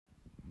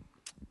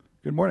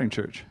Good morning,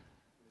 church.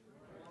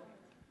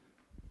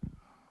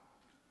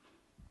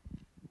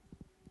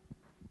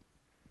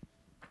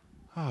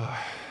 Oh,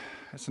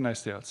 it's a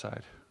nice day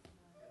outside.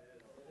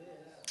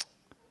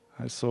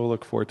 I so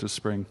look forward to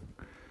spring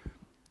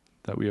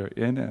that we are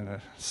in and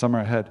a summer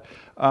ahead.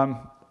 I'm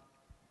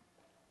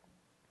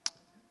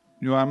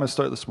going to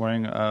start this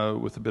morning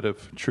with a bit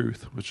of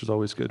truth, which is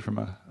always good from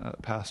a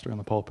pastor in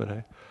the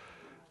pulpit.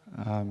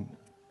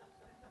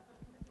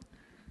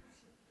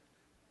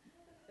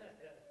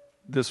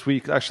 This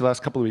week, actually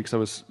last couple of weeks, I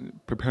was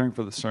preparing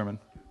for the sermon,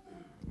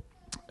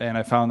 and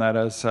I found that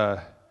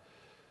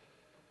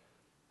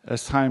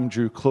as time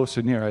drew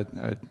closer near,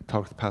 I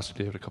talked with Pastor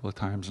David a couple of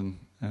times and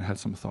had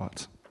some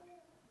thoughts,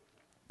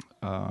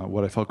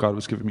 what I felt God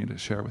was giving me to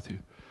share with you.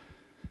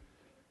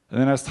 And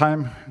then as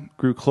time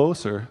grew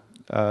closer,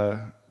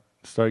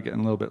 started getting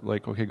a little bit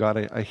like, okay,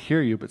 God, I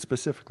hear you, but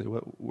specifically,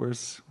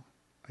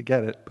 I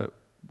get it, but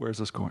where's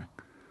this going?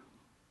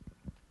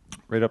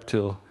 Right up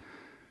till,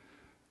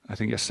 I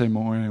think yesterday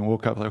morning, I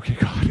woke up like, okay,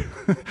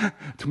 God,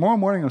 tomorrow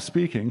morning I'm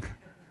speaking.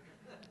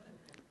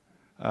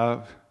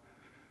 Could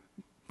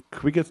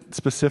we get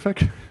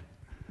specific?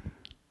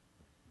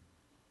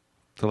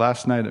 So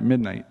last night at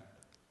midnight,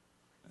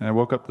 and I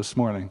woke up this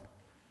morning,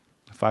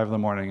 5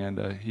 a.m,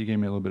 and he gave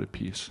me a little bit of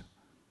peace.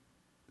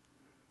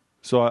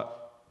 So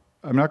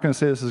I'm not going to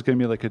say this is going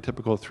to be like a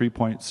typical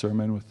 3-point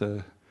sermon with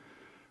the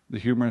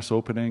humorous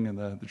opening and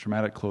the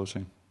dramatic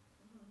closing.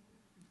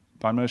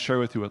 But I'm going to share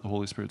with you what the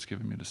Holy Spirit's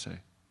given me to say.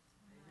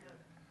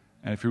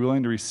 And if you're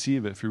willing to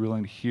receive it, if you're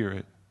willing to hear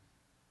it,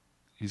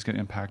 He's going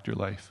to impact your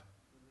life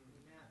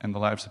and the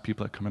lives of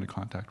people that come into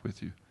contact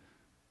with you.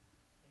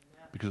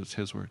 Because it's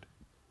His word.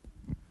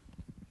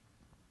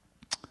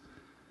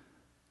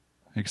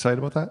 Are you excited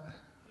about that?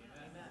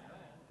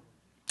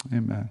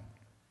 Amen.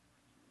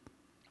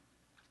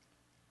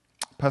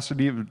 Pastor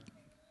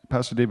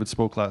David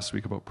spoke last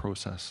week about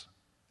process.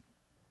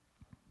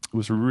 It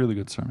was a really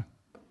good sermon.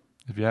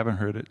 If you haven't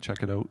heard it,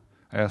 check it out.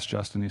 I asked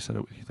Justin, he said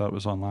he thought it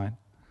was online.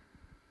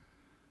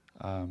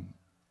 And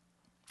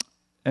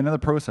in the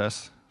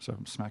process, sorry,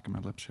 I'm smacking my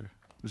lips here.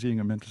 I was eating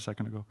a mint a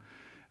second ago.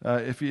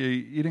 If you're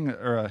eating,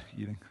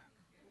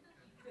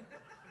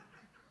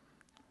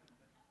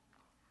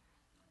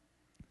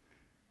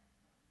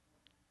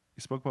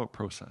 he spoke about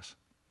process.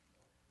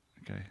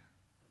 Okay.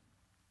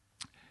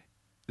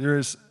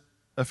 There's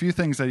a few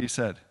things that he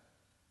said.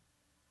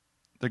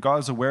 That God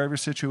is aware of your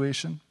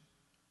situation.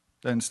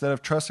 That instead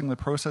of trusting the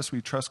process,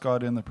 we trust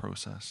God in the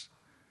process.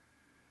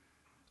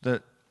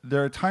 That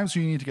there are times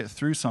when you need to get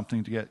through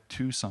something to get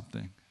to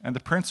something. And the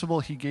principle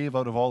he gave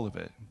out of all of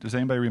it, does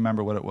anybody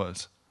remember what it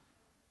was?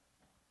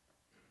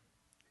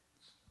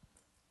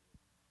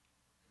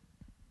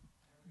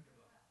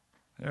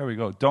 There we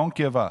go. Don't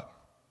give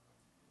up.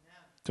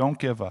 Don't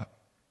give up.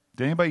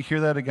 Did anybody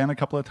hear that again a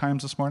couple of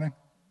times this morning?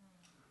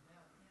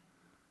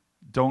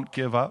 Don't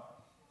give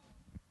up.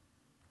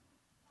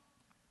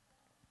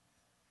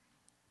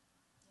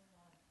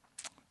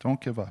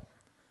 Don't give up.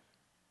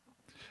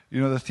 You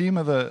know, the theme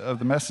of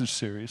the message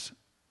series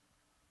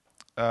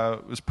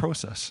was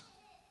process.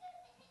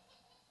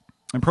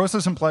 And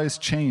process implies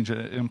change.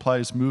 It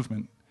implies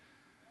movement,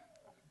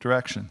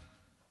 direction.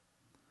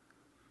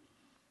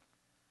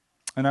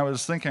 And I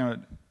was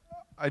thinking,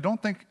 I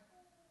don't think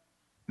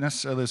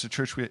necessarily as a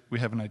church we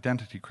have an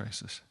identity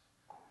crisis.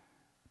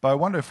 But I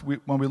wonder if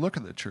when we look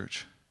at the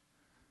church,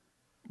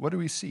 what do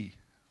we see?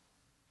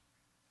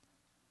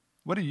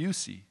 What do you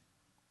see?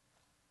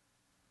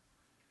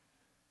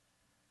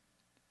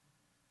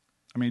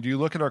 I mean, do you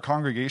look at our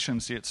congregation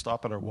and see it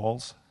stop at our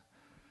walls?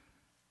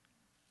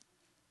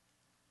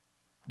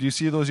 Do you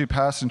see those you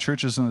pass in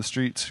churches in the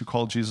streets who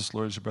call Jesus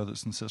Lord as your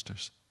brothers and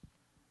sisters?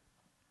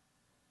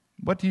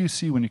 What do you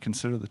see when you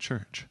consider the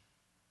church?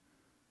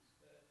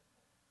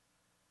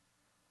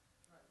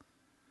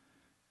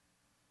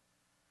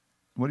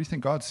 What do you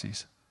think God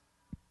sees?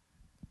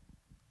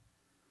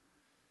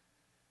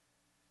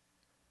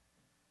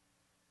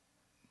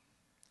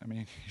 I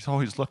mean, He's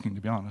always looking,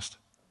 to be honest.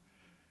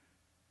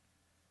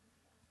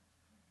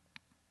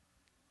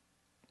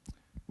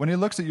 When He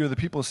looks at you, the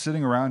people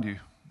sitting around you,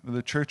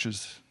 the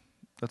churches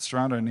that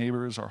surround our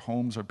neighbors, our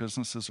homes, our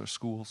businesses, our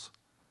schools,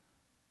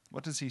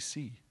 what does He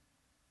see?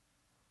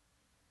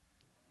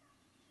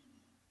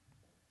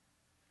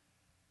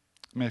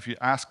 I mean, if you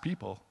ask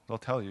people, they'll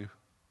tell you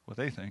what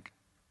they think.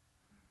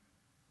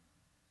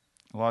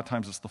 A lot of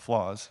times it's the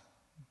flaws.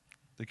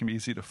 They can be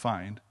easy to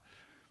find.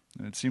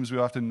 And it seems we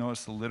often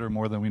notice the litter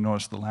more than we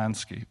notice the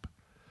landscape.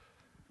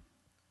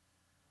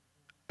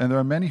 And there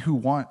are many who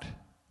want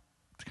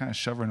to kind of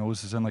shove our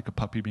noses in like a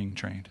puppy being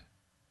trained.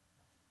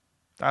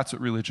 That's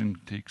what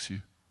religion takes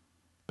you.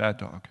 Bad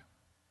dog.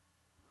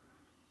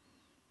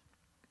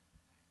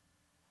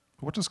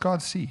 But what does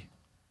God see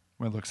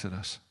when He looks at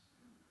us?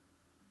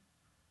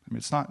 I mean,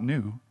 it's not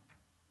new.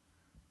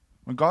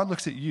 When God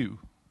looks at you,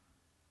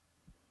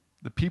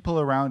 the people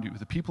around you,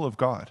 the people of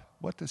God,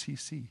 what does He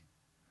see?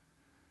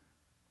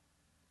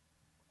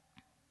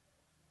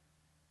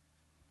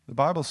 The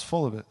Bible's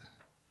full of it.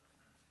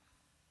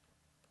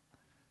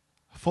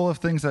 full of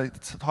things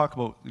that talk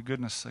about the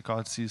goodness that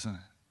God sees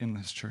in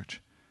this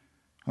church.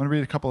 I want to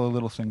read a couple of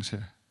little things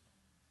here.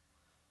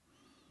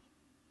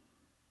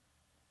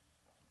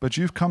 But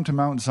you've come to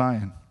Mount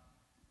Zion,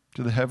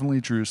 to the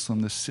heavenly Jerusalem,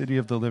 the city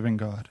of the living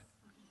God.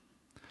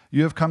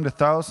 You have come to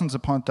thousands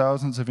upon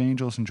thousands of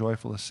angels in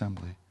joyful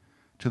assembly,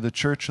 to the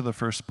church of the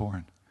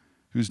firstborn,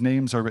 whose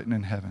names are written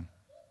in heaven.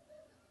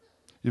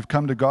 You've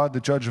come to God,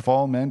 the judge of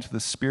all men, to the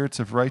spirits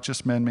of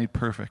righteous men made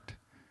perfect,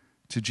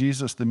 to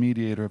Jesus, the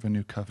mediator of a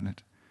new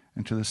covenant,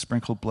 and to the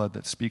sprinkled blood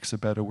that speaks a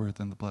better word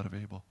than the blood of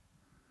Abel.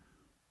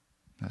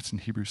 That's in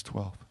Hebrews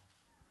 12.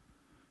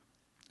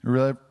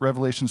 In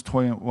Revelations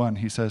 21,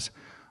 he says,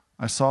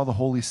 I saw the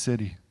holy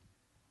city,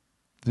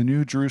 the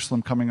new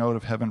Jerusalem coming out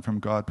of heaven from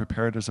God,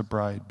 prepared as a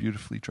bride,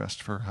 beautifully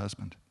dressed for her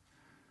husband.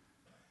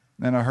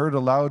 And I heard a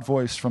loud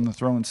voice from the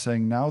throne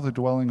saying, now the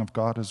dwelling of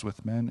God is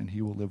with men, and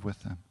he will live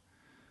with them.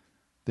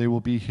 They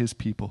will be his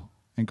people,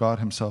 and God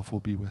himself will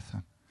be with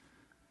them.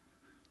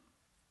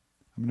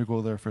 I'm going to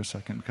go there for a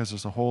second because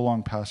there's a whole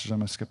long passage. I'm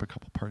going to skip a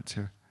couple parts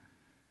here.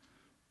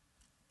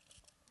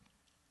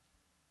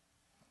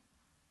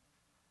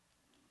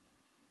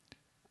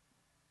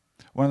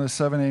 One of the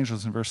seven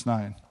angels in verse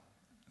 9.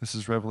 This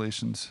is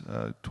Revelations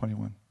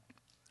 21.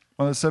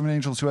 One of the seven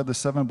angels who had the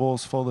seven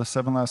bowls full of the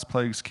seven last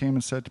plagues came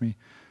and said to me,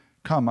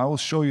 come, I will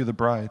show you the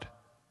bride,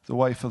 the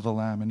wife of the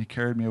Lamb. And he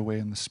carried me away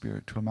in the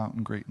Spirit to a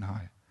mountain great and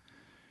high.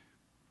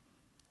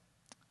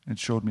 And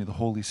showed me the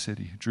holy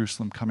city,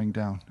 Jerusalem, coming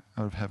down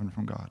out of heaven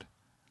from God.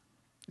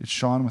 It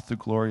shone with the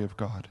glory of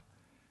God,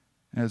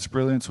 and its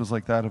brilliance was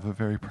like that of a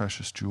very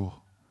precious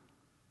jewel,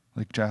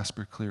 like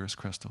jasper, clear as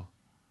crystal.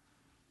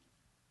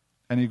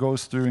 And he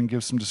goes through and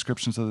gives some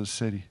descriptions of the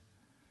city.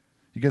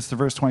 He gets to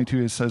verse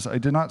 22, it says, I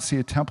did not see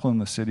a temple in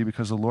the city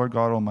because the Lord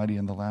God Almighty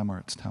and the Lamb are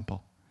its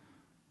temple.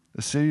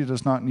 The city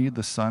does not need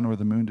the sun or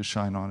the moon to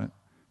shine on it,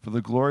 for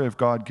the glory of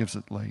God gives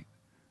it light,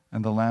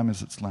 and the Lamb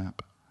is its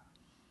lamp.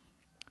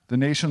 The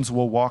nations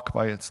will walk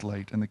by its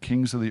light, and the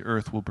kings of the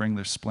earth will bring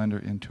their splendor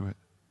into it.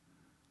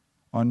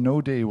 On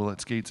no day will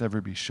its gates ever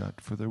be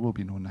shut, for there will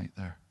be no night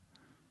there.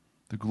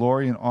 The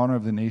glory and honor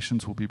of the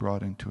nations will be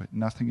brought into it.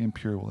 Nothing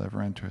impure will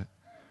ever enter it,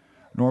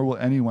 nor will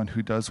anyone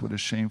who does what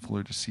is shameful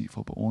or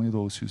deceitful, but only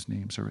those whose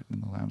names are written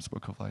in the Lamb's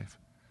book of life.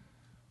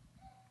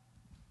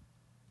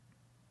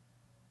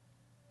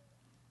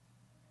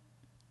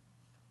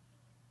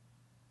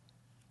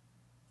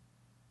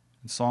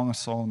 In Song of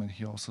Solomon,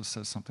 he also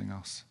says something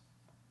else.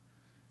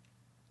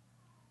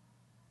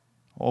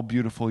 All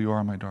beautiful you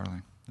are, my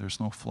darling. There's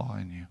no flaw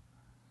in you.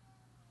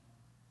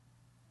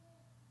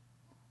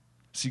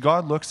 See,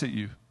 God looks at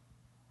you,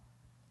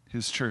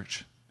 his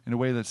church, in a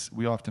way that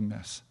we often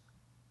miss.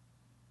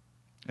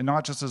 And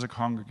not just as a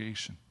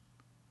congregation,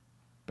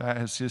 but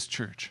as his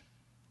church,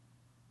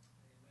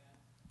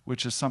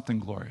 which is something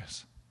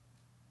glorious.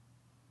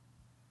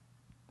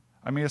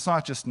 I mean, it's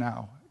not just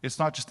now. It's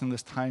not just in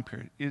this time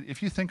period.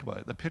 If you think about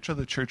it, the picture of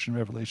the church in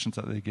Revelations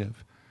that they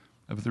give,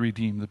 of the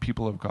redeemed, the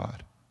people of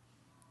God,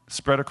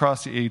 spread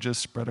across the ages,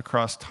 spread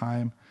across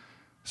time,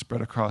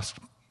 spread across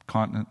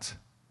continents,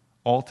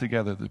 all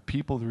together, the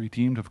people, the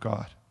redeemed of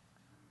God.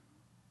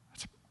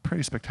 It's a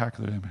pretty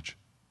spectacular image.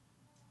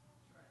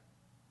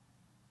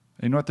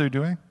 And you know what they're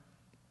doing?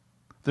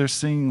 They're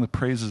singing the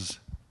praises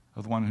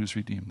of the one who's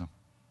redeemed them.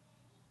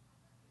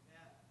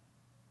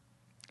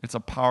 It's a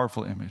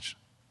powerful image.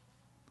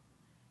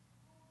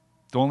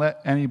 Don't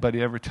let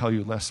anybody ever tell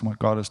you less than what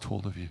God has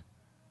told of you.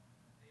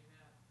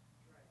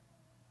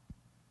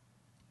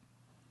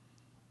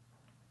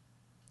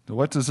 So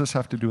what does this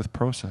have to do with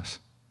process?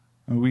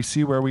 I mean, we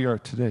see where we are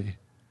today.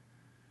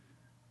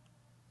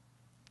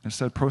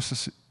 Instead,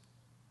 process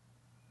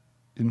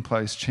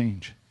implies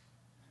change.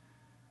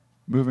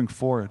 Moving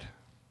forward.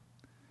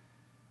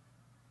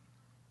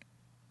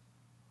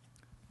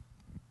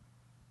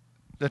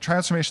 The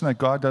transformation that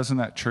God does in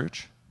that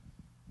church,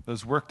 that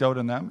is worked out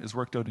in them, is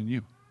worked out in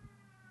you.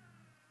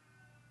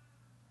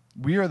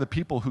 We are the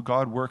people who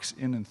God works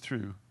in and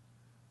through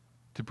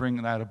to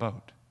bring that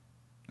about.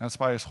 That's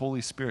by his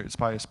Holy Spirit, it's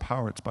by his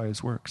power, it's by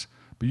his works.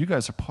 But you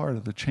guys are part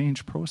of the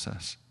change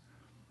process.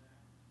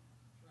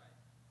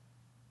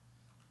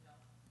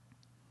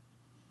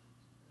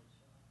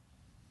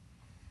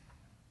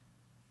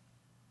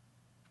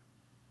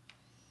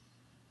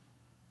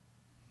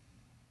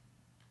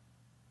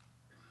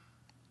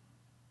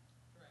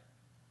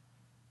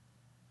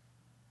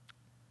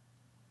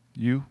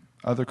 You,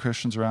 other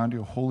Christians around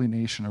you, a holy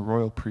nation, a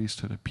royal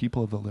priesthood, a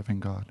people of the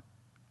living God.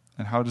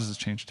 And how does this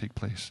change take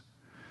place?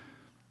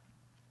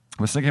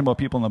 I was thinking about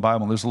people in the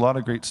Bible. There's a lot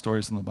of great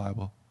stories in the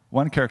Bible.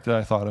 One character that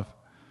I thought of,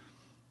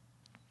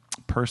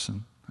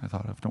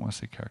 don't want to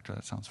say character,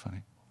 that sounds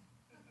funny.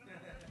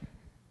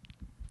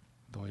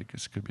 Though I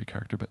guess it could be a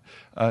character,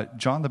 but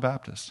John the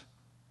Baptist.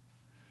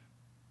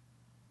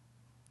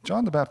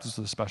 John the Baptist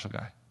was a special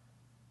guy.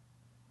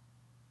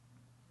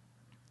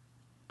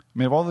 I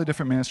mean, of all the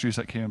different ministries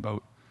that came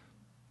about,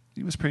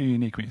 he was pretty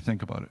unique when you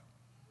think about it.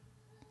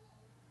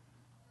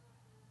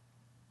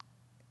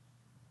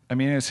 I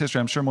mean, in his history,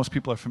 I'm sure most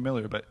people are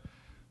familiar, but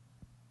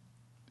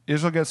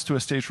Israel gets to a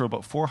stage for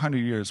about 400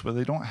 years where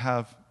they don't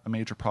have a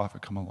major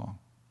prophet come along.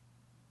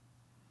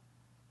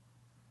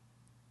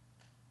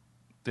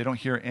 They don't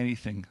hear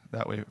anything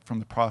that way from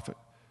the prophet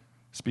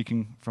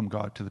speaking from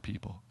God to the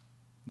people.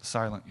 The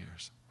silent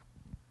years.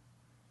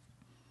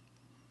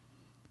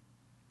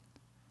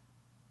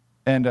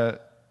 And a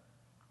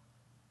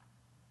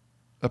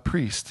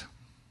priest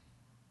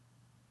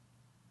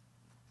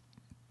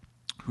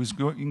who's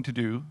going to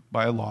do,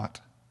 by a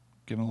lot,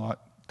 given a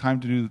lot, time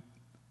to do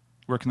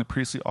work in the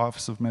priestly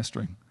office of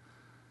ministering,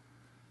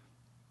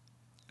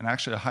 and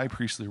actually a high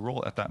priestly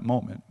role at that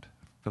moment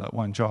for that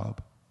one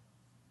job,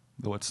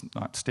 though it's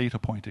not state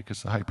appointed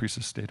because the high priest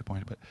is state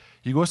appointed, but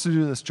he goes to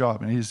do this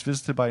job and he's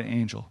visited by an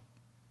angel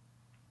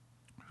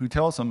who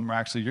tells him,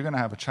 actually, you're going to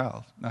have a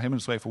child. Now, him and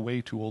his wife are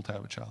way too old to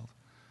have a child.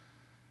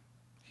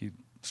 He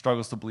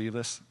struggles to believe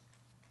this,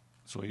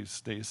 so he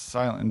stays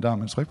silent and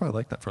dumb. His wife probably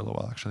liked that for a little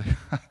while, actually.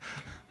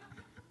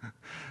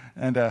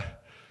 And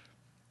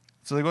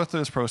so they go through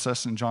this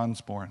process, and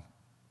John's born.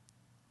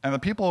 And the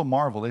people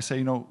marvel. They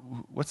say,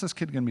 what's this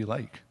kid going to be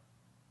like?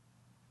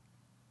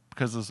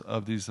 Because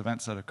of these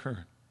events that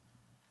occur.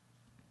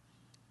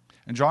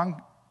 And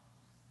John,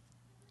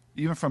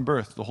 even from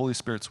birth, the Holy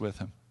Spirit's with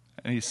him.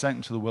 And he's sent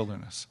into the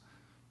wilderness.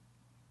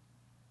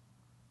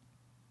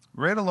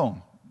 Right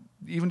alone,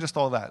 even just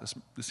all that,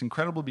 this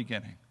incredible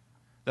beginning,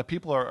 that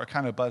people are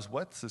kind of buzzed,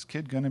 what's this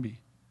kid going to be?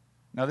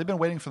 Now, they've been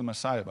waiting for the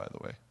Messiah, by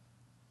the way.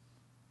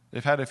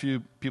 They've had a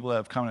few people that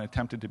have come and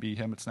attempted to be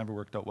him. It's never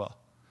worked out well.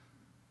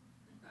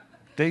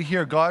 They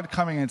hear God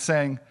coming and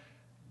saying,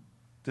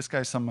 this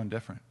guy's someone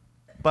different.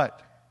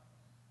 But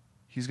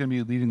he's going to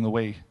be leading the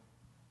way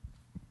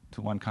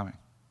to one coming.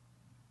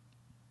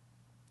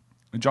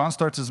 And John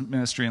starts his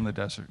ministry in the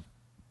desert.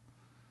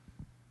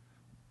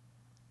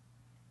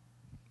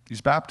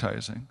 He's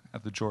baptizing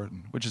at the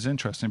Jordan, which is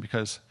interesting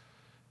because,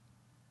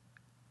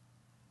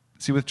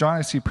 see, with John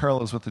I see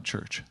parallels with the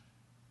church,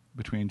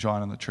 between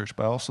John and the church,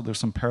 but also there's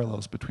some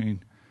parallels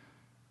between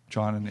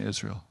John and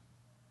Israel.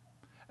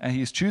 And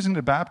he's choosing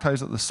to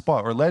baptize at the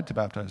spot, or led to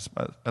baptize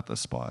at the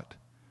spot.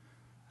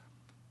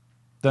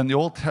 Then the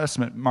Old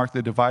Testament marked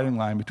the dividing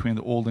line between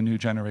the old and new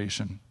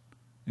generation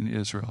in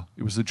Israel.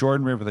 It was the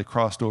Jordan River they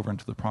crossed over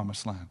into the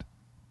Promised Land.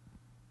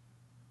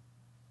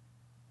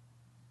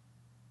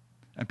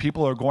 And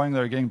people are going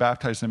there, getting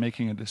baptized, and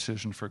making a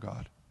decision for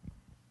God.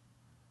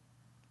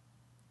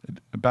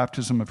 A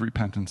baptism of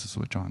repentance is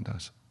what John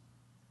does.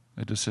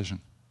 A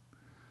decision.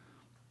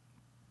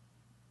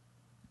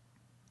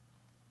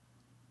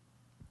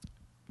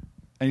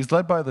 And he's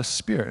led by the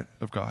Spirit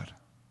of God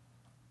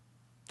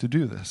to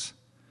do this.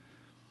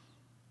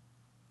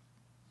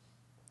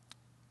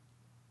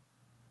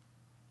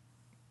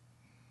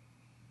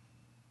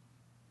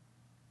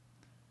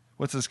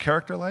 What's his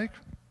character like?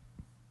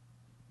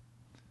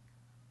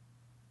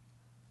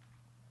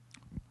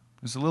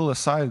 There's a little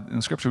aside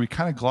in Scripture we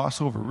kind of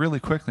gloss over really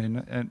quickly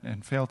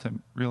and fail to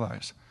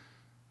realize.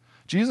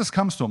 Jesus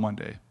comes to him one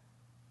day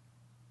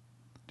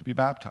to be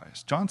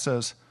baptized. John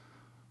says,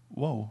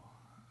 whoa,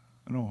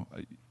 no,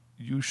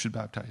 you should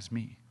baptize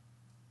me.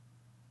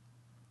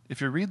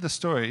 If you read the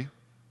story,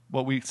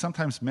 what we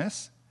sometimes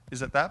miss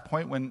is at that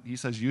point when he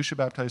says, you should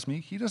baptize me,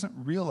 he doesn't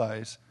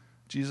realize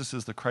Jesus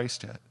is the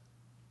Christ yet.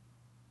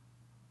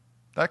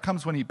 That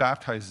comes when he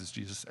baptizes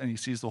Jesus and he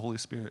sees the Holy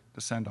Spirit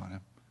descend on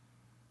him.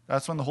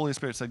 That's when the Holy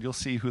Spirit said, you'll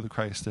see who the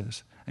Christ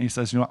is. And he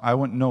says, I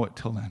wouldn't know it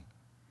till then.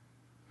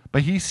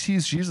 But he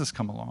sees Jesus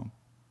come along.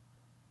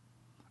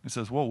 He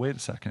says, whoa, wait a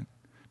second.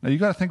 Now you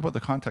got to think about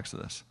the context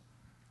of this.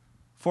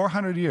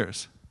 400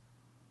 years,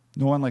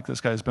 no one like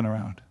this guy has been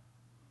around.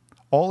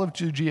 All of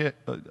Judea,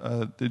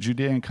 the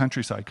Judean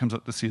countryside comes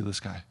up to see this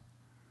guy.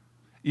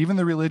 Even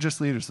the religious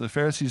leaders, the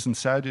Pharisees and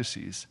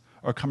Sadducees,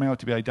 are coming out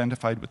to be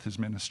identified with his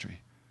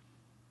ministry.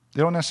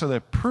 They don't necessarily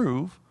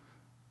approve,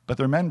 but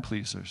they're men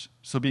pleasers.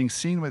 So being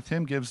seen with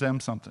him gives them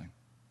something.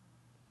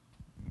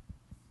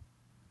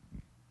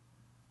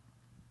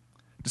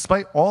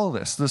 Despite all of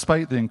this,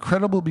 despite the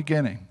incredible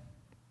beginning,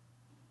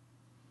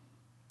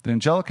 the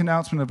angelic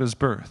announcement of his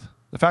birth,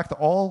 the fact that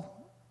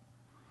all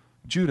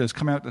Judah is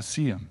coming out to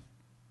see him,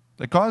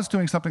 that God's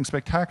doing something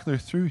spectacular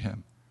through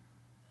him,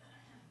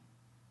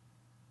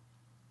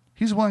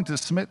 he's willing to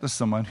submit to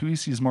someone who he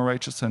sees more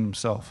righteous than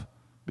himself,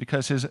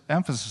 because his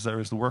emphasis there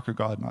is the work of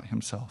God, not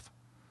himself.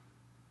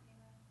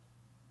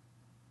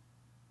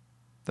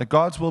 That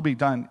God's will be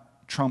done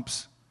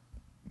trumps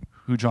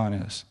who John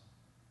is.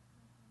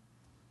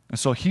 And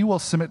so he will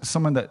submit to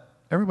someone that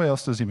everybody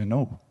else doesn't even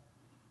know,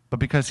 but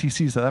because he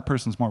sees that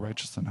person's more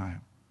righteous than I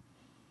am.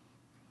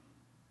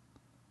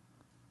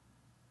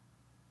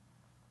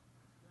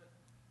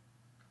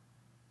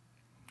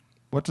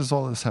 What does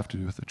all this have to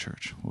do with the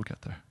church? We'll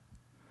get there.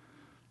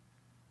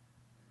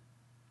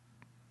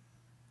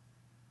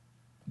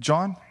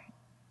 John,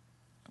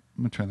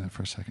 I'm going to turn that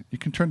for a second. You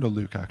can turn to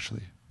Luke,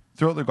 actually.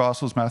 Throughout the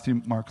Gospels,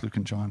 Matthew, Mark, Luke,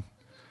 and John,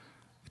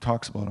 he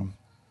talks about him.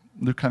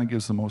 Luke kind of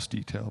gives the most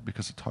detail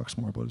because it talks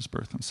more about his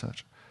birth and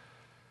such.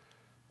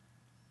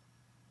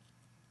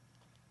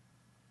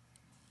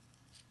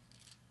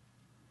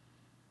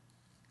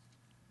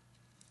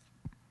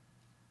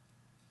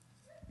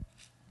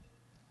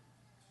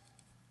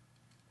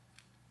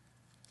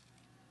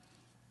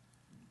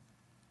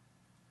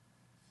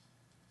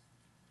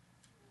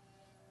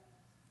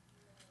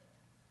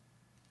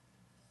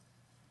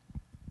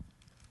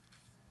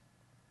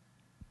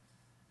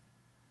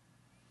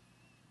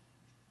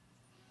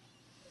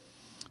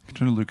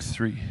 Turn to Luke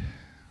 3.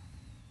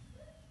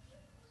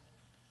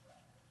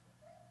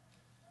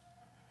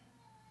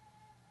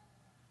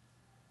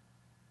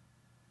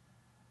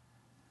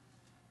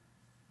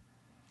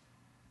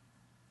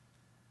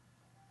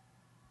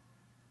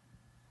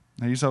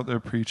 Now he's out there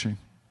preaching.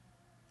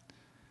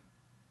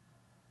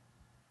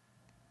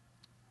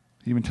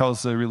 He even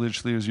tells the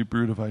religious leaders, "You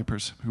brood of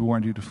vipers, who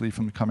warned you to flee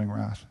from the coming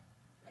wrath."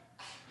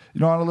 You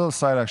know, on a little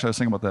side, actually, I was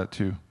thinking about that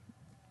too.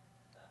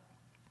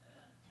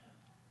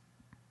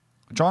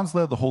 John's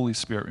led the Holy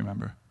Spirit,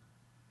 remember?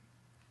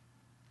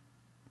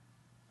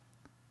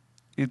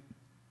 If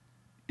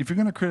you're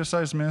going to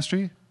criticize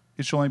ministry,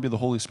 it should only be the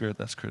Holy Spirit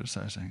that's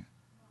criticizing,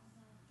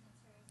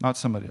 not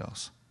somebody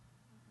else.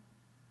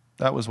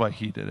 That was why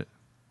he did it.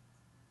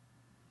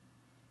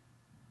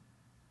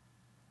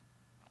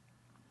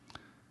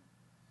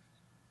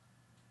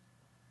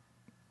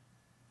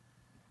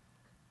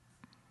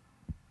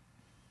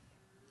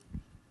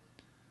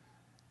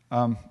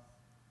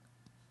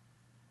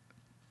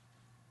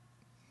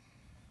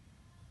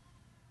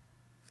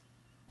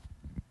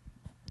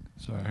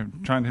 Sorry,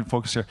 I'm trying to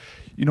focus here.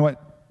 You know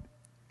what?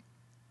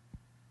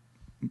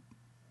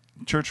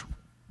 Church,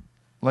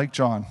 like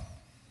John,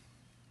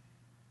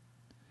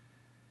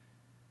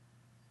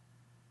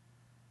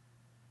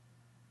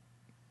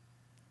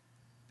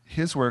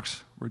 his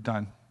works were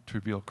done to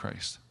reveal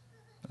Christ.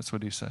 That's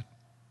what he said.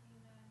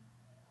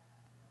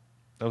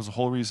 That was the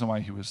whole reason why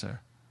he was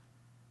there.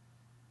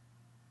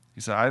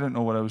 He said, I didn't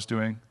know what I was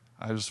doing.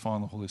 I was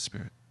following the Holy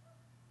Spirit.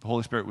 The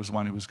Holy Spirit was the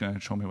one who was going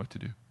to show me what to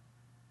do.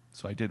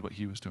 So I did what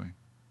he was doing.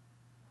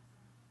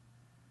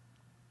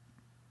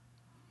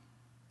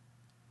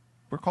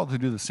 We're called to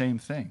do the same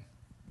thing.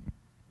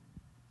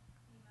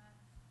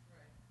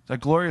 That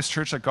glorious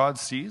church that God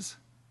sees,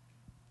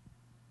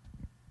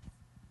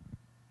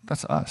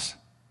 that's us.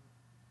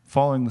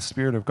 Following the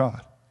Spirit of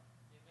God.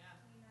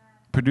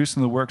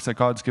 Producing the works that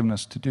God's given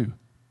us to do.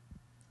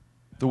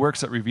 The works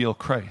that reveal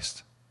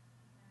Christ.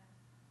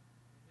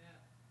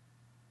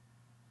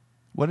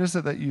 What is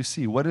it that you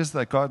see? What is it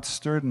that God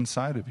stirred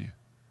inside of you?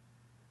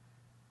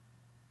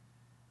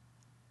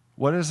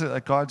 What is it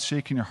that God's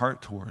shaking your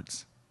heart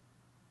towards?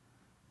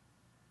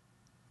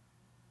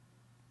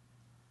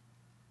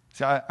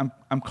 See,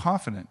 I'm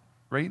confident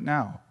right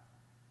now.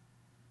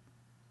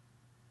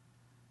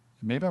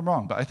 Maybe I'm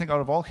wrong, but I think out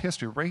of all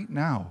history, right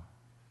now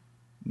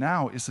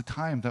is the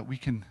time that we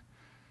can,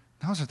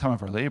 now is the time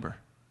of our labor.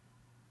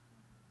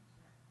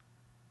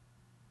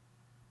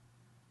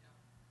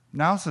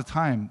 Now's the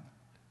time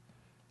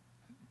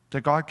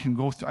that God can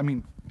go through. I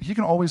mean, he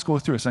can always go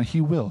through us, and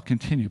he will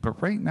continue.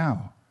 But right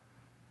now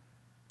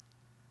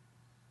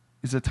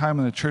is a time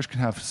when the church can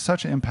have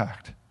such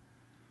impact.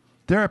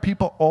 There are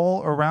people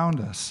all around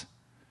us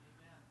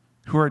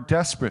who are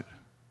desperate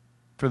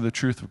for the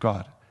truth of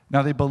God.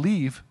 Now, they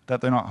believe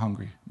that they're not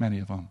hungry, many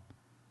of them,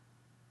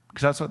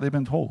 because that's what they've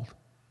been told,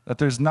 that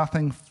there's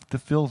nothing to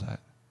fill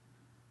that.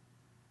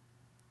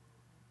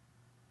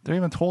 They're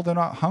even told they're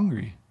not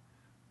hungry.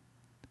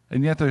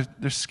 And yet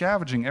they're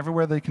scavenging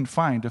everywhere they can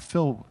find to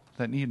fill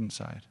that need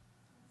inside.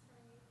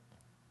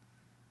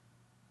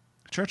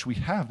 Church, we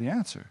have the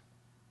answer.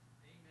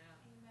 Amen.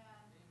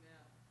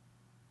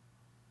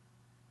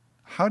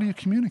 How do you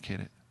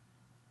communicate it?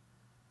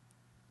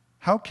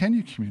 How can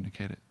you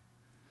communicate it?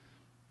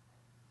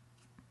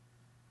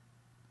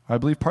 I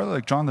believe partly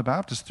like John the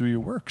Baptist through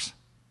your works.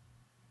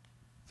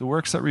 The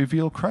works that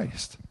reveal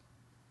Christ.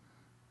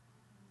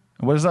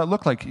 And what does that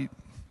look like?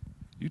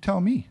 You tell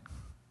me.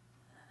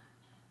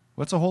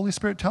 What's the Holy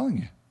Spirit telling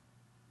you?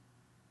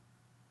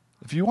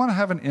 If you want to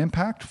have an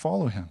impact,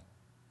 follow him.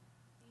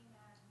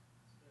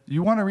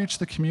 You want to reach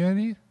the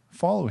community,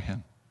 follow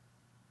him.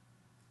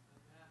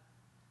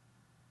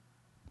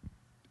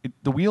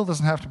 The wheel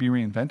doesn't have to be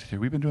reinvented here.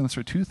 We've been doing this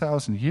for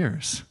 2,000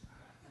 years.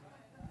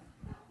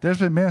 There's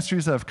been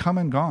ministries that have come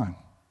and gone.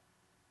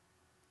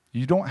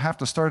 You don't have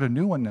to start a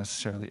new one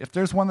necessarily. If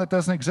there's one that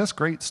doesn't exist,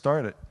 great,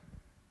 start it.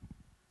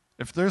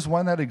 If there's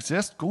one that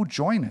exists, go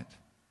join it.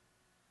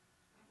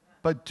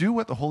 But do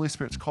what the Holy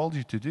Spirit's called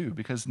you to do,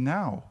 because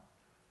now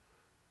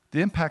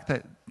the impact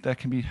that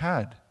can be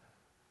had,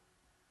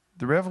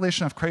 the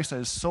revelation of Christ that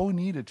is so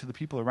needed to the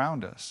people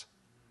around us,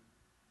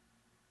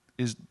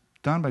 is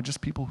done by just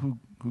people who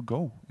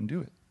go and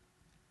do it.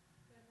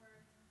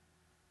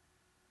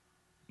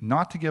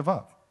 Not to give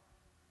up.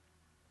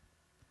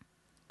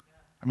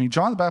 I mean,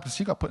 John the Baptist,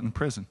 he got put in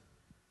prison.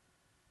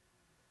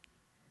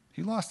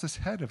 He lost his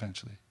head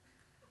eventually.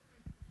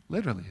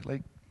 Literally,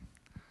 like,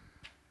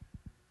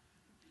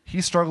 he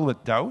struggled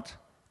with doubt,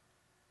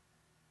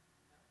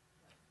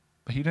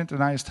 but he didn't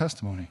deny his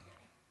testimony.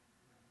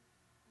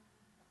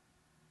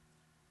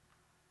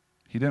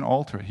 He didn't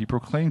alter it. He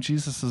proclaimed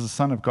Jesus as the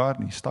Son of God,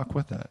 and he stuck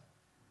with that.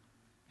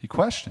 He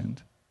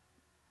questioned.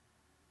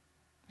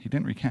 He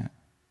didn't recant.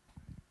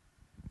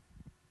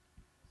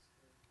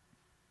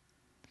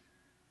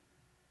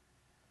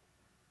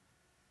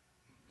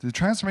 The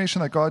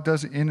transformation that God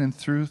does in and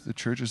through the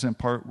church is in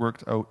part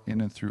worked out in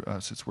and through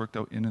us. It's worked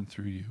out in and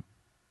through you.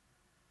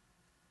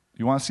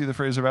 You want to see the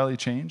Fraser Valley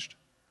changed?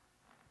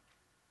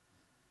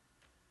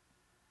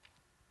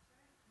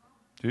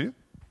 Do you?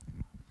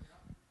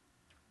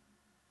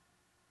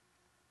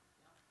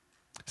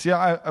 See,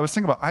 I was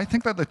thinking I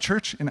think that the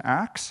church in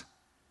Acts,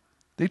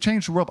 they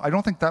changed the world. I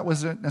don't think that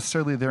was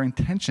necessarily their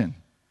intention.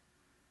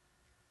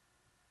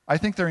 I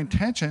think their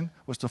intention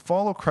was to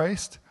follow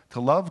Christ,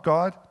 to love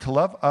God, to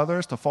love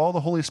others, to follow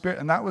the Holy Spirit,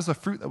 and that was the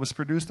fruit that was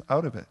produced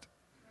out of it.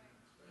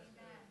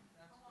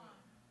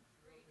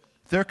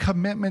 Their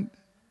commitment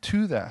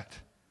to that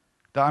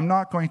I'm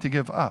not going to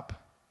give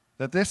up,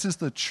 that this is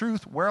the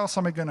truth. Where else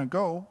am I going to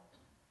go?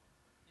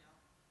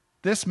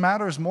 This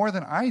matters more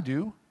than I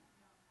do.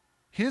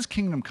 His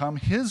kingdom come,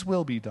 His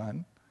will be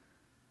done.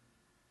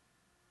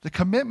 The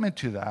commitment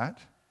to that.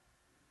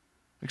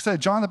 Like I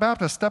said, John the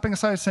Baptist stepping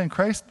aside saying,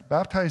 Christ,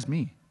 baptize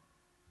me.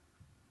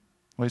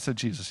 Well, he said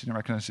Jesus. He didn't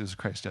recognize Jesus as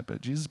Christ yet,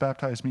 but Jesus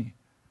baptized me.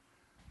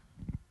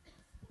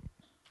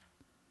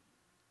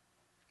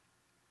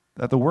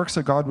 That the works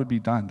of God would be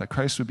done, that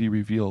Christ would be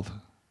revealed.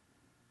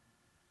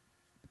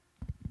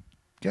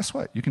 Guess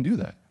what? You can do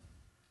that.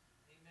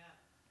 Amen.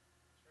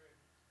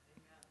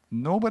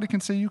 Nobody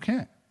can say you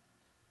can't.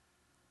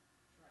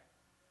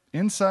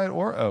 Inside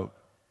or out,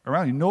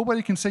 around you.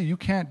 Nobody can say you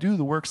can't do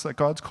the works that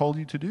God's called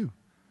you to do,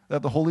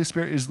 that the Holy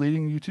Spirit is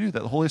leading you to do,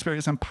 that the Holy Spirit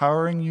is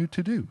empowering you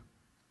to do.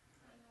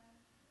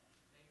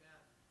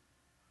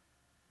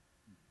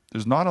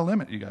 There's not a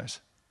limit, you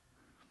guys.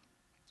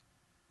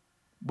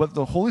 What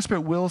the Holy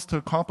Spirit wills to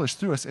accomplish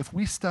through us, if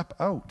we step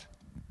out,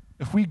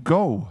 if we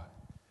go,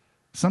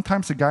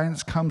 sometimes the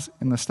guidance comes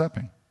in the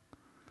stepping,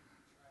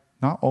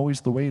 not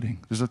always the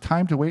waiting. There's a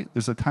time to wait,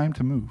 there's a time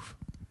to move.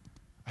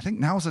 I think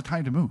now is the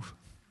time to move.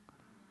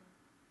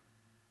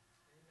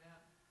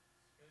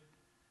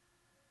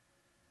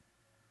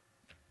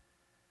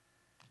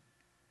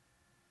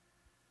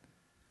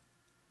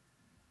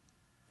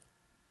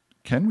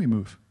 Can we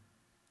move?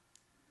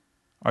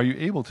 Are you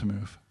able to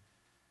move?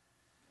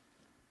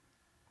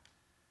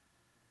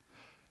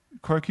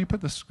 Cora, can you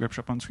put the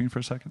scripture up on screen for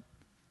a second?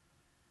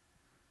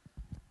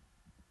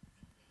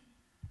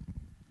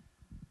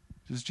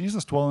 Does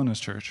Jesus dwell in His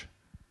church?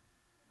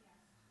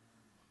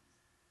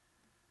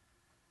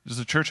 Does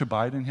the church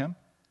abide in Him?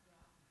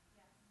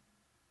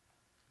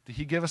 Did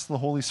He give us the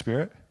Holy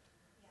Spirit?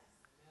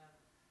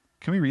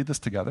 Can we read this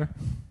together?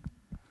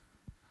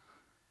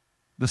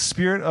 The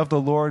Spirit of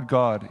the Lord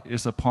God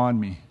is upon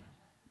me,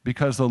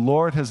 because the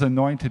Lord has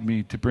anointed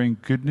me to bring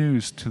good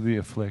news to the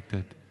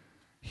afflicted.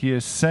 He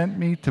has sent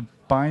me to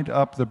bind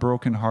up the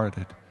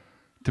brokenhearted,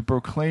 to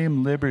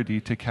proclaim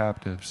liberty to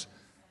captives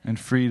and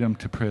freedom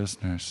to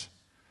prisoners.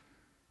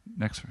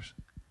 Next verse.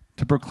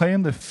 To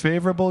proclaim the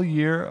favorable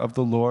year of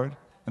the Lord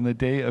and the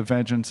day of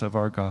vengeance of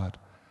our God,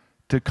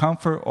 to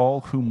comfort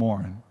all who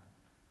mourn,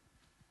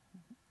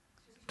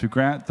 to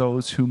grant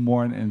those who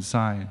mourn in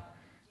Zion,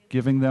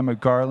 giving them a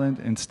garland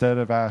instead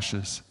of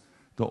ashes,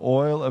 the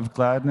oil of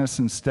gladness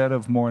instead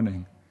of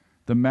mourning,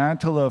 the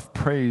mantle of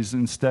praise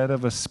instead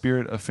of a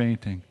spirit of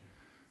fainting.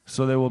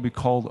 So they will be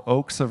called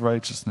oaks of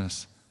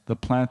righteousness, the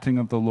planting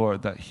of the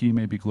Lord, that He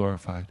may be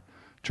glorified.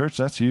 Church,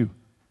 that's you.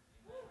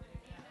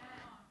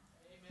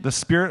 The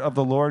Spirit of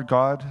the Lord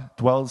God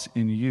dwells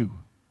in you.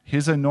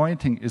 His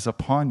anointing is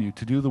upon you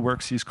to do the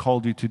works He's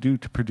called you to do,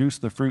 to produce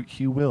the fruit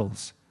He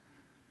wills,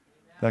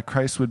 that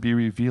Christ would be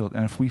revealed.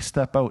 And if we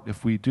step out,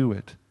 if we do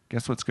it,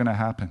 guess what's going to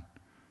happen?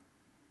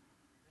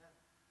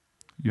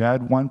 You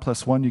add 1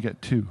 + 1, you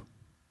get 2.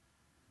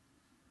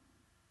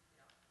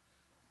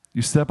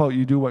 You step out,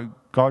 you do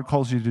what God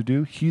calls you to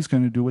do, He's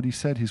going to do what He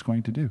said He's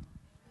going to do.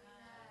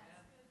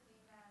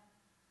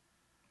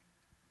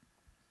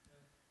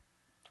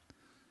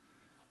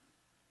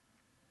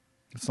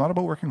 It's not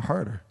about working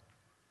harder.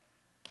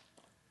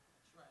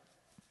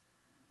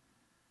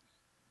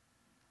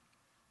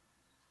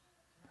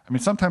 I mean,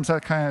 sometimes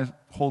that kind of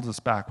holds us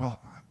back. Well,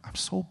 I'm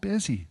so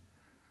busy.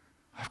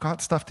 I've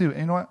got stuff to do. And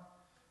you know what?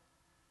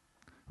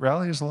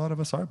 Reality is a lot of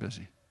us are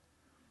busy.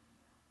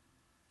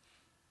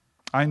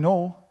 I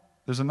know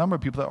there's a number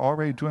of people that are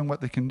already doing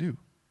what they can do.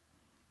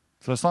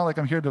 So it's not like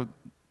I'm here to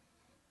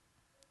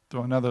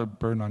throw another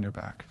burden on your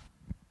back.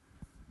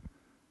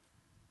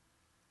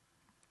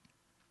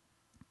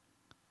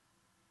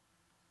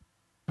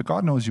 But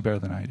God knows you better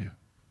than I do.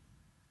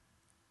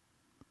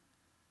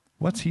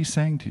 What's He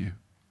saying to you?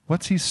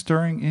 What's He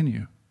stirring in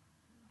you?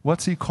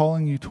 What's He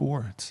calling you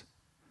towards?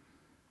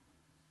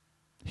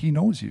 He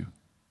knows you.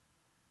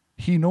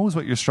 He knows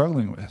what you're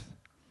struggling with.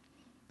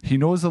 He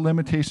knows the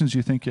limitations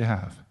you think you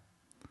have.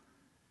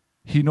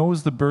 He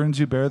knows the burdens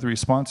you bear, the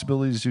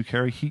responsibilities you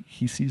carry.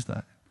 He sees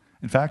that.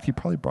 In fact, He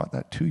probably brought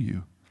that to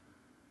you.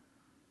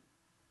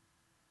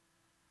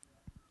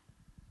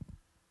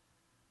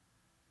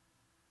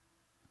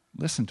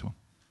 Listen to Him.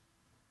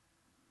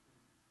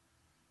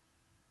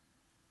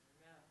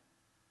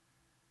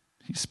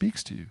 He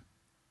speaks to you.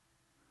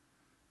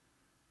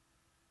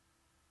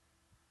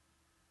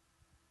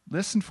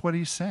 Listen for what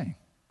He's saying.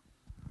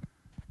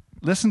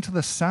 Listen to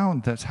the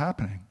sound that's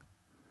happening.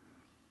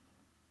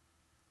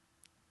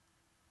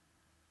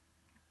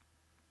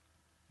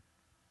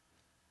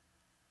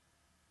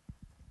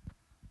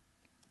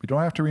 We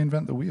don't have to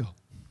reinvent the wheel.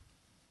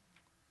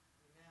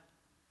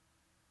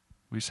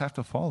 just have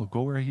to follow.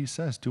 Go where he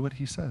says. Do what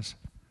he says.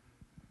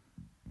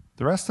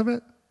 The rest of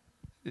it,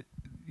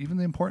 even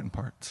the important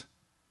parts,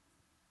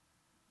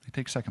 they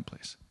take second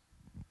place.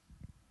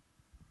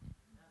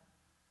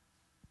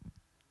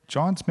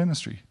 John's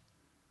ministry,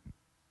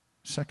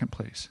 second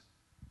place.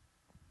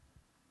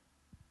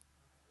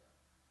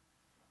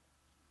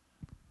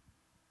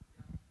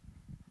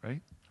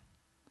 Right?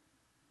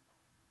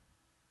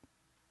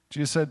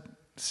 Jesus said,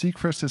 seek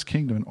first his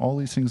kingdom and all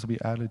these things will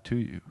be added to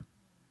you.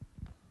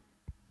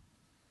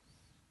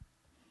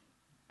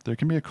 There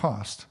can be a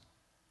cost.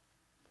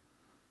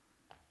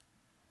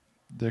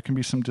 There can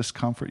be some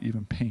discomfort,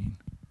 even pain.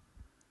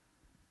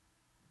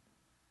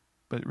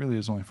 But it really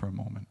is only for a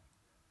moment.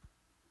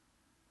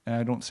 And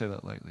I don't say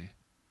that lightly.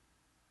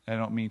 I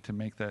don't mean to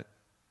make that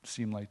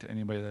seem light to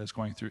anybody that is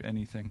going through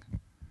anything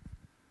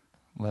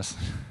less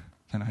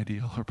than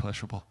ideal or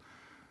pleasurable.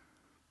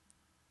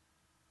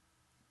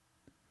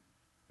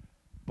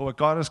 But what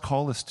God has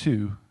called us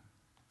to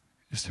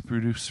is to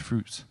produce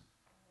fruits.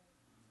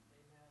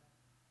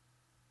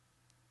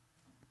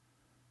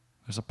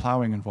 There's a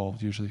plowing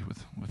involved usually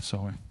with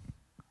sowing.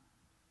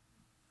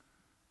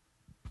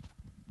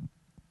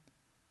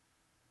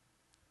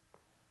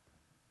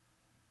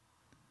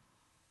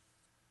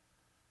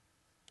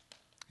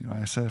 You know,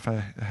 I said if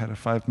I had a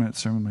 5-minute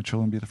sermon, my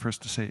children would be the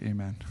first to say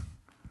amen.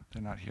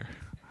 They're not here.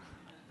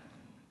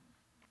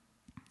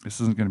 This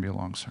isn't going to be a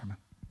long sermon,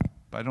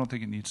 but I don't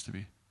think it needs to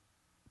be.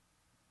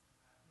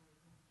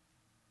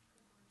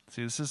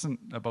 See, this isn't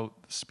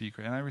about the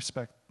speaker, and I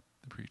respect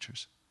the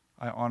preachers.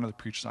 I honor the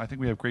preachers. I think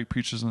we have great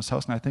preachers in this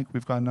house, and I think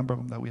we've got a number of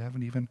them that we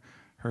haven't even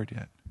heard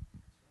yet.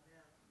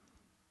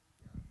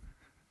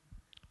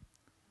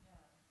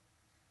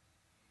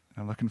 And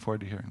I'm looking forward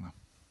to hearing them.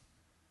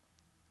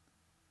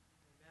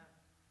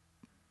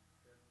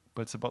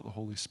 But it's about the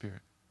Holy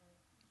Spirit.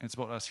 And it's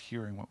about us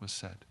hearing what was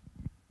said.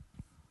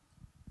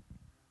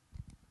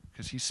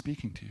 Because he's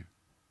speaking to you.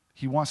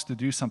 He wants to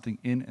do something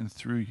in and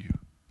through you.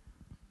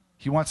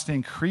 He wants to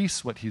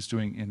increase what he's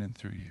doing in and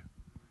through you.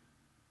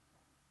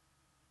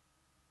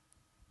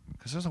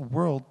 Because there's a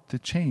world to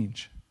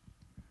change.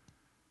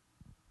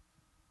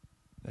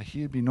 That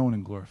he would be known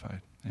and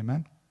glorified.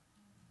 Amen?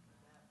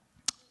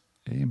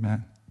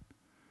 Amen.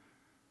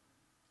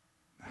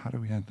 How do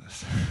we end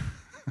this?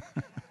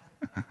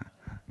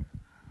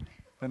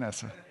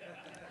 Vanessa.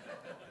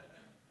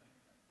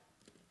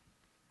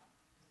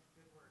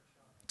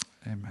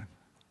 Amen.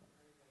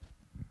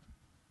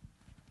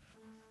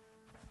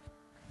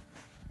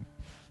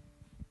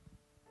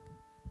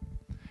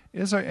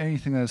 Is there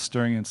anything that is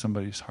stirring in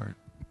somebody's heart?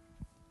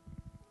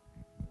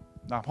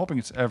 Now, I'm hoping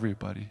it's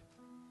everybody.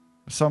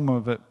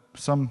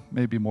 Some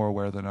may be more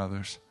aware than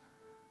others.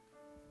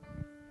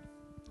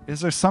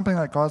 Is there something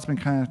that God's been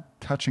kind of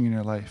touching in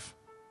your life?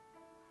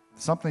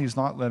 Something he's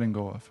not letting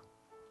go of?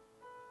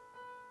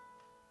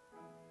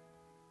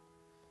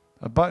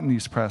 A button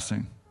he's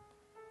pressing.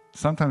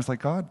 Sometimes like,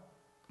 God,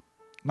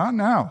 not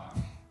now.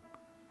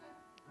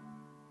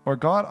 Or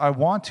God, I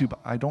want to, but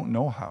I don't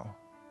know how.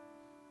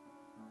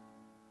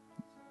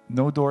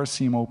 No doors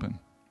seem open.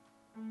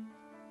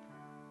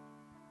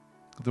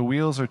 The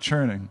wheels are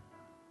churning,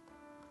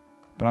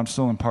 but I'm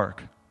still in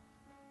park.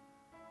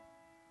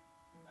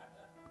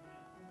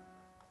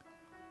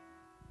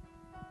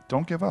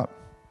 Don't give up.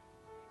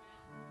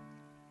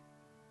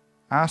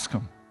 Ask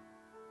him.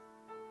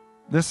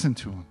 Listen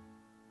to him.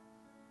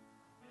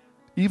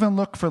 Even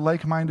look for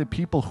like-minded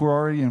people who are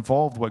already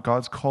involved what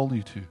God's called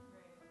you to.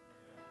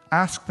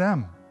 Ask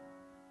them.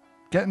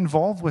 Get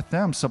involved with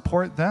them.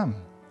 Support them.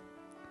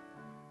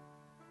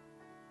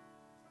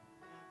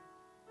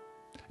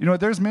 You know,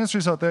 there's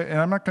ministries out there, and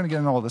I'm not going to get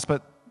into all this,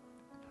 but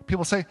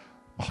people say,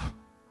 oh,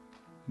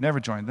 never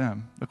join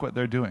them. Look what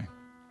they're doing.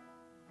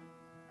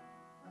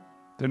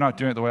 They're not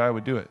doing it the way I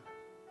would do it.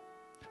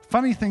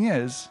 Funny thing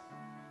is,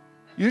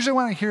 usually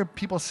when I hear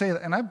people say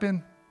that, and I've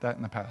been that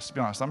in the past, to be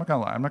honest, I'm not going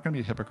to lie. I'm not going to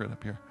be a hypocrite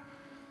up here.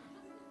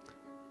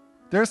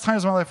 There's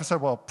times in my life I said,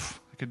 well,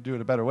 I could do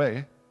it a better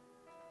way.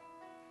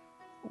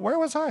 Where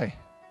was I?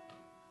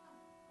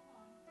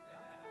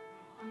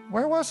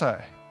 Where was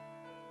I?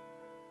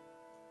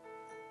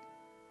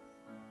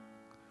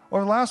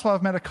 Over the last while,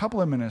 I've met a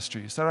couple of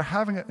ministries that are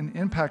having an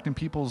impact in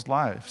people's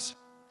lives.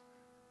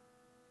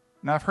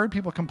 Now, I've heard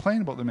people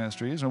complain about the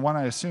ministries, and one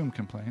I assume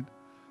complained.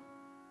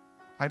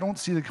 I don't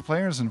see the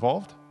complainers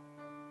involved.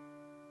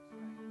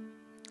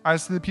 I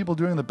see the people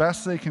doing the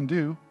best they can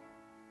do,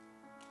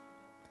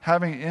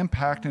 having an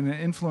impact and an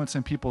influence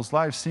in people's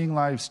lives, seeing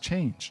lives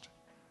changed.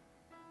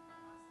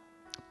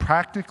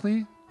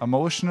 Practically,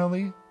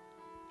 emotionally,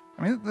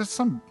 I mean, there's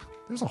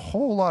a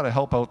whole lot of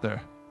help out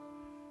there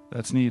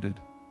that's needed.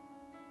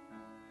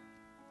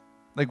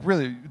 Like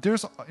really,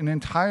 there's an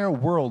entire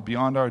world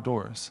beyond our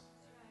doors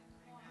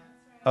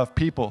of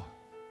people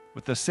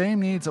with the same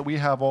needs that we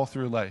have all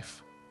through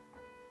life.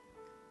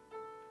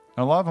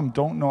 And a lot of them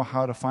don't know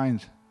how to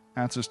find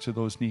answers to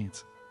those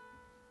needs.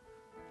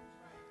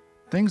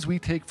 Things we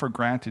take for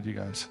granted, you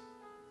guys.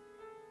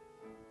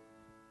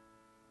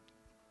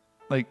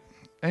 Like,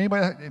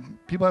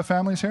 people have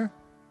families here?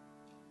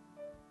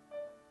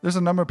 There's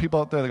a number of people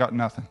out there that got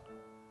nothing.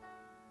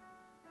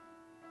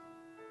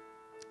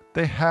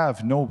 They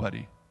have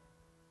nobody.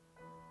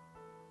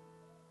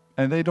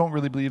 And they don't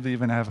really believe they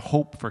even have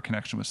hope for a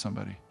connection with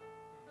somebody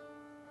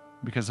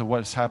because of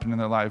what's happened in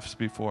their lives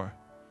before.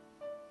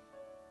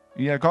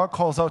 Yeah, God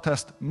calls out to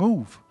us to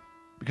move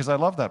because I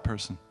love that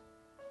person.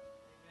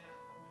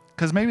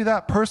 Because maybe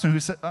that person who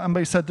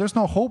somebody said there's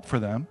no hope for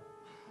them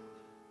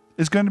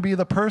is going to be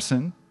the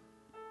person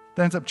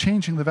that ends up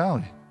changing the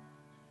valley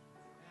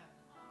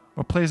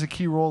or plays a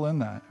key role in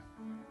that.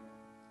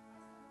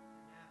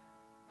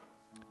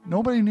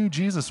 Nobody knew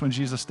Jesus when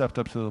Jesus stepped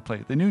up to the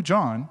plate. They knew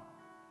John.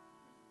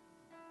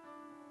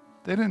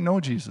 They didn't know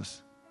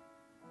Jesus.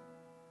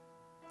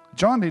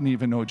 John didn't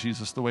even know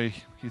Jesus the way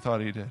he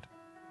thought he did.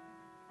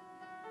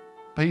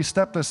 But he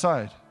stepped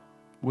aside,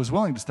 was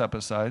willing to step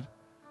aside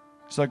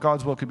so that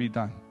God's will could be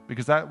done,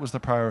 because that was the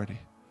priority.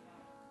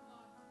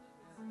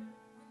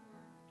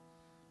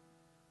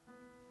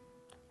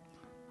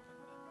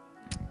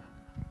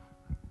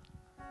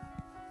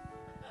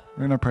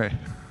 We're going to pray.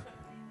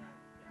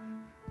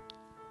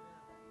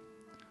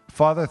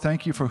 Father,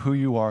 thank you for who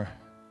you are,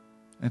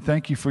 and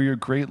thank you for your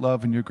great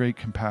love and your great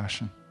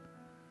compassion.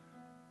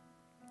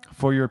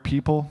 For your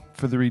people,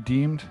 for the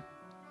redeemed,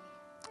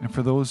 and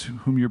for those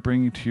whom you're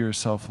bringing to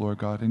yourself, Lord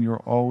God, and you're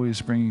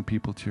always bringing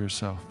people to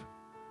yourself.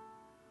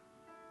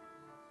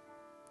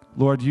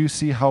 Lord, you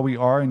see how we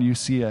are, and you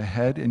see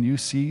ahead, and you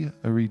see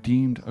a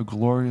redeemed, a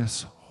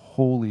glorious,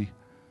 holy,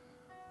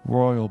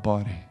 royal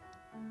body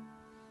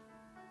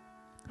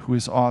who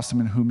is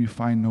awesome, in whom you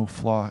find no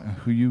flaw, and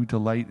who you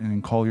delight in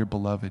and call your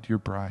beloved, your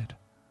bride,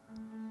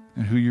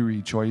 and who you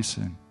rejoice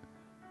in.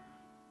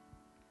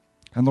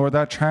 And Lord,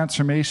 that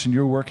transformation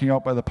you're working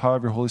out by the power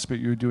of your Holy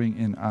Spirit, you're doing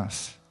in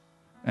us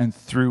and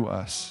through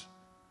us.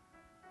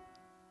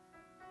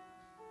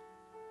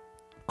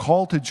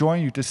 Called to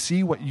join you, to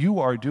see what you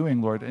are doing,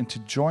 Lord, and to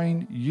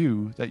join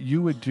you, that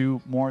you would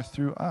do more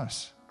through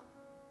us.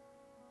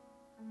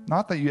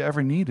 Not that you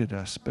ever needed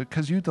us, but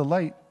because you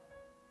delight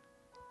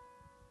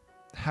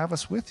to have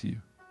us with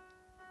you.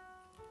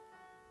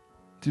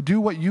 To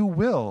do what you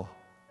will.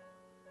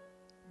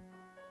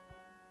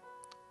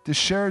 To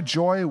share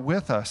joy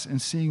with us in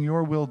seeing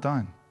your will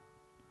done.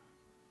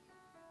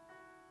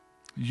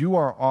 You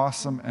are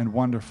awesome and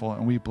wonderful,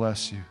 and we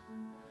bless you.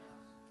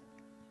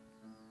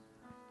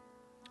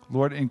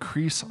 Lord,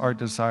 increase our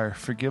desire.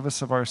 Forgive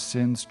us of our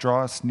sins.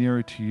 Draw us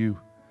nearer to you.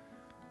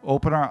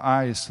 Open our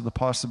eyes to the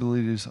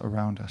possibilities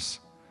around us.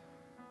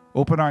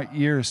 Open our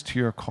ears to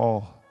your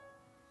call.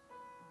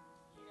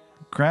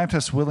 Grant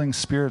us willing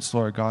spirits,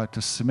 Lord God,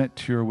 to submit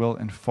to your will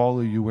and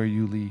follow you where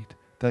you lead,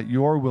 that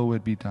your will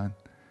would be done,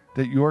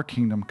 that your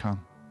kingdom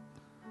come.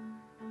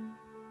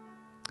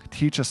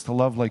 Teach us to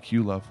love like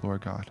you love,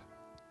 Lord God.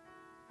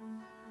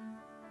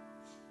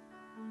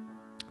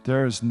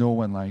 There is no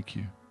one like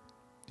you.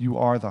 You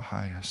are the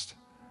highest.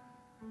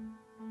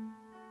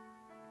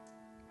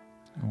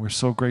 And we're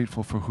so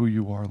grateful for who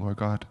you are, Lord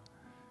God.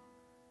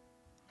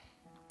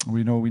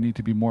 We know we need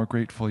to be more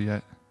grateful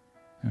yet.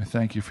 And I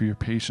thank you for your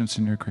patience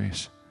and your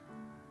grace.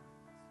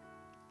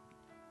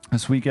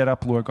 As we get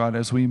up, Lord God,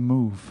 as we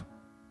move,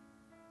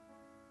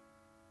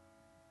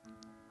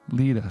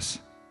 lead us.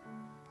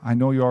 I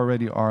know you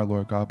already are,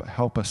 Lord God, but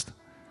help us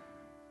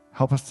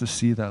to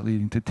see that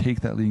leading, to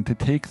take that leading, to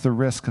take the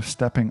risk of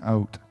stepping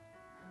out.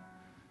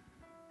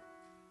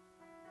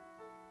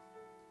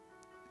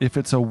 If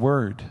it's a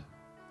word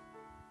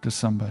to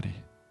somebody,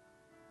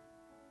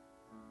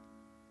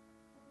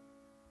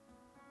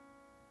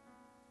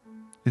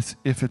 if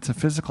it's a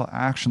physical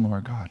action,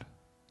 Lord God,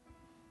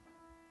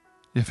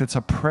 if it's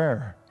a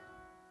prayer,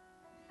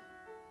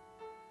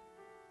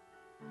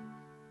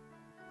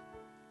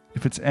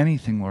 if it's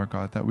anything, Lord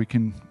God, that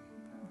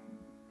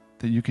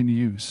you can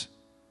use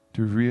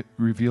to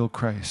reveal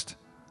Christ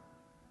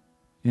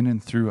in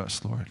and through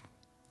us, Lord,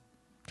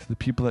 to the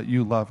people that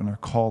you love and are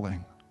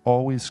calling,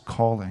 always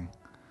calling.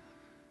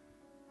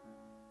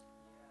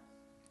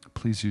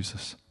 Please use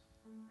us.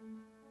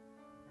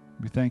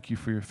 We thank you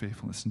for your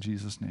faithfulness in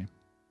Jesus' name.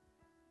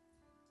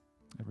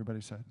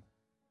 Everybody said.